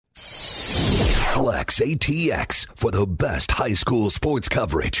FLX ATX for the best high school sports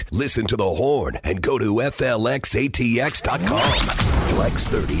coverage. Listen to the Horn and go to FLXATX.com. Flex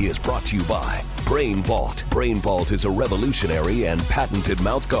 30 is brought to you by Brain Vault. Brain Vault is a revolutionary and patented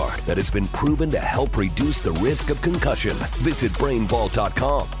mouthguard that has been proven to help reduce the risk of concussion. Visit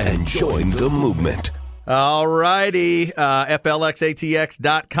BrainVault.com and join the movement. All righty,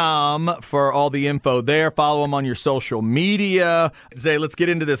 FLXATX.com for all the info there. Follow them on your social media. Zay, let's get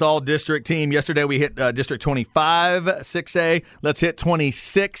into this all-district team. Yesterday we hit District 25, 6A. Let's hit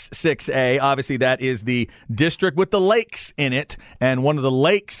 26, 6A. Obviously, that is the district with the lakes in it, and one of the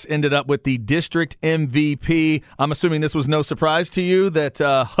lakes ended up with the district MVP. I'm assuming this was no surprise to you that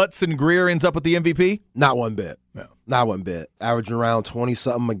Hudson Greer ends up with the MVP? Not one bit. No. Not one bit. Averaging around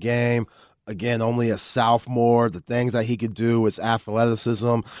 20-something a game. Again, only a sophomore. The things that he could do is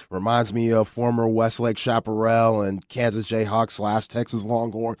athleticism. Reminds me of former Westlake Chaparral and Kansas Jayhawk / Texas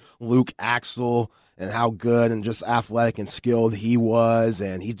Longhorn Luke Axel, and how good and just athletic and skilled he was.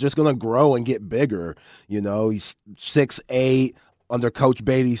 And he's just going to grow and get bigger. You know, he's 6'8", under Coach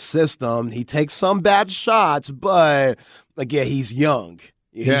Beatty's system. He takes some bad shots, but, again, he's young.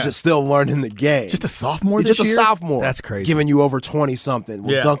 He's just still learning the game. Just a sophomore He's this just year? a sophomore. That's crazy. Giving you over 20-something.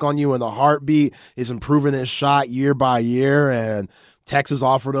 Will dunk on you in a heartbeat. Is improving his shot year by year. And Texas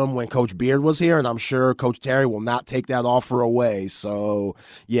offered him when Coach Beard was here, and I'm sure Coach Terry will not take that offer away. So,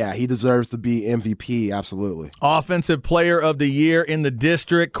 yeah, he deserves to be MVP, absolutely. Offensive Player of the Year in the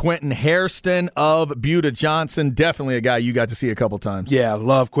district, Quentin Hairston of Buda Johnson. Definitely a guy you got to see a couple times. Yeah,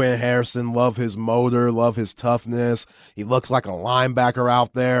 love Quentin Hairston, love his motor, love his toughness. He looks like a linebacker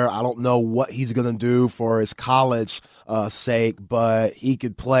out there. I don't know what he's going to do for his college sake, but he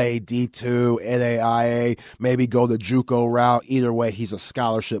could play D2, NAIA, maybe go the JUCO route. Either way, he's a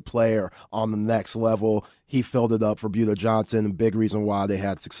scholarship player on the next level. He filled it up for Buda Johnson, a big reason why they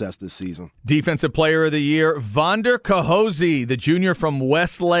had success this season. Defensive Player of the Year, Vonder Cahozi, the junior from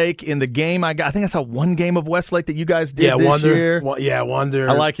Westlake. In the game I think I saw one game of Westlake that you guys did this year. Wonder.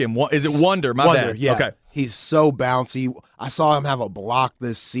 I like him. Is it Wonder? My Wonder, bad. yeah. Okay. He's so bouncy. I saw him have a block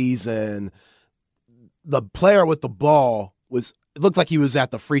this season. The player with the ball it looked like he was at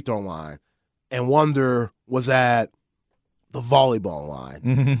the free throw line, and Wonder was at the volleyball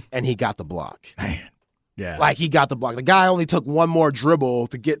line, and he got the block. Man. Yeah. Like, he got the block. The guy only took one more dribble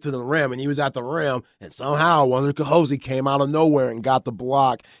to get to the rim, and he was at the rim, and somehow Wonder Cahozi came out of nowhere and got the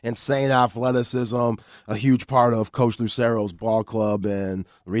block. Insane athleticism, a huge part of Coach Lucero's ball club, and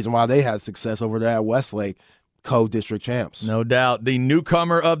the reason why they had success over there at Westlake. Co-district champs. No doubt. The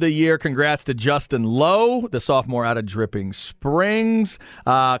newcomer of the year, congrats to Justin Lowe, the sophomore out of Dripping Springs.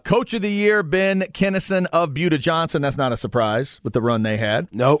 Coach of the year, Ben Kennison of Buda Johnson. That's not a surprise with the run they had.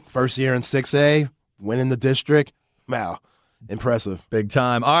 Nope. First year in 6A, winning the district. Wow. Impressive. Big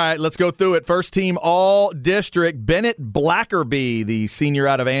time. All right, let's go through it. First team all-district, Bennett Blackerby, the senior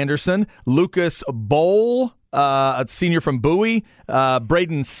out of Anderson. Lucas Bowl, a senior from Bowie.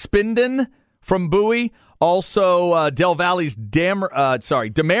 Braden Spinden from Bowie. Also, Del Valley's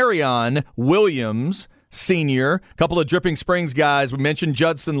Demarion Williams, senior. A couple of Dripping Springs guys. We mentioned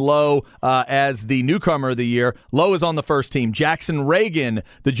Judson Lowe as the newcomer of the year. Lowe is on the first team. Jackson Reagan,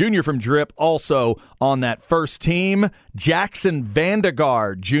 the junior from Drip, also on that first team. Jackson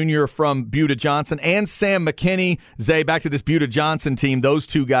Vandegaard, junior from Buda Johnson, and Sam McKinney. Zay, back to this Buda Johnson team. Those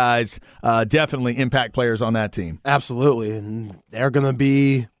two guys definitely impact players on that team. Absolutely, and they're going to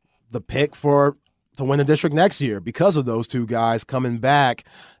be the pick to win the district next year because of those two guys coming back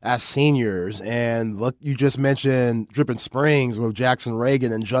as seniors. And look, you just mentioned Dripping Springs with Jackson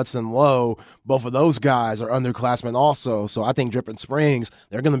Reagan and Judson Lowe. Both of those guys are underclassmen also. So I think Dripping Springs,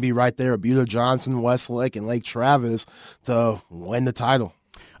 they're going to be right there at Buda Johnson, Westlake, and Lake Travis to win the title.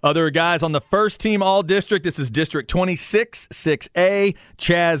 Other guys on the first team all-district, this is District 26, 6A,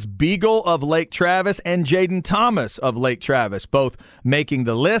 Chaz Beagle of Lake Travis and Jaden Thomas of Lake Travis, both making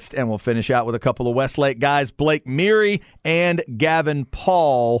the list. And we'll finish out with a couple of Westlake guys, Blake Meary and Gavin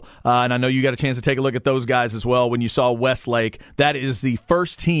Paul. And I know you got a chance to take a look at those guys as well when you saw Westlake. That is the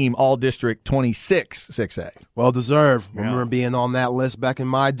first team all-district 26, 6A. Well deserved. Remember being on that list back in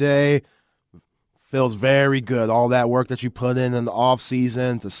my day. Feels very good. All that work that you put in the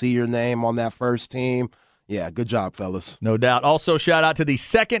offseason to see your name on that first team. Yeah, good job, fellas. No doubt. Also, shout out to the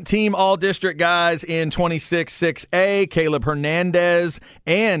second team all-district guys in 26-6A, Caleb Hernandez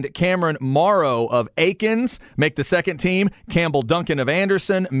and Cameron Morrow of Aikens make the second team. Campbell Duncan of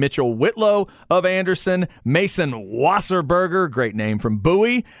Anderson, Mitchell Whitlow of Anderson, Mason Wasserberger, great name from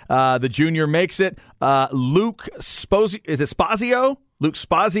Bowie. The junior makes it. Luke Spazio? Luke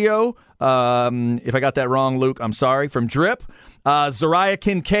Spazio. If I got that wrong, Luke, I'm sorry. From Drip. Zariah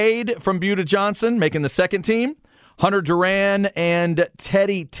Kincaid from Buda Johnson making the second team. Hunter Duran and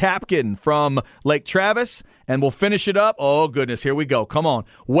Teddy Tapkin from Lake Travis. And we'll finish it up. Oh, goodness. Here we go. Come on.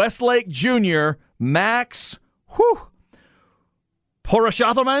 Westlake Jr., Max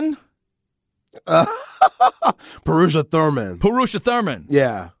Poroshatherman. Perusha Thurman.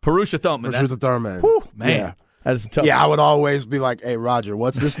 Yeah. Perusha Thurman. Whew, man. Yeah. That is a tough Yeah, one. I would always be like, hey, Roger,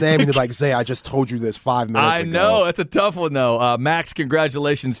 what's this name? And they're like, Zay, I just told you this 5 minutes ago. I know. It's a tough one, though. Max,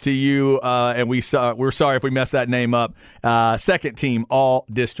 congratulations to you. And we're sorry if we messed that name up. Second team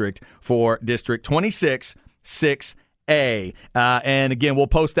All-District for District 26-6A. And again, we'll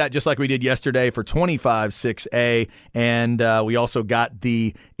post that just like we did yesterday for 25-6A. And we also got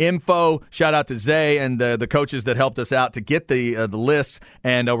the info. Shout out to Zay and the coaches that helped us out to get the lists.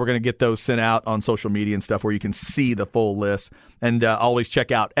 And we're going to get those sent out on social media and stuff where you can see the full list. And always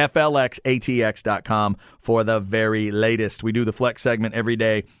check out FLXATX.com for the very latest. We do the Flex segment every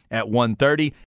day at 1:30.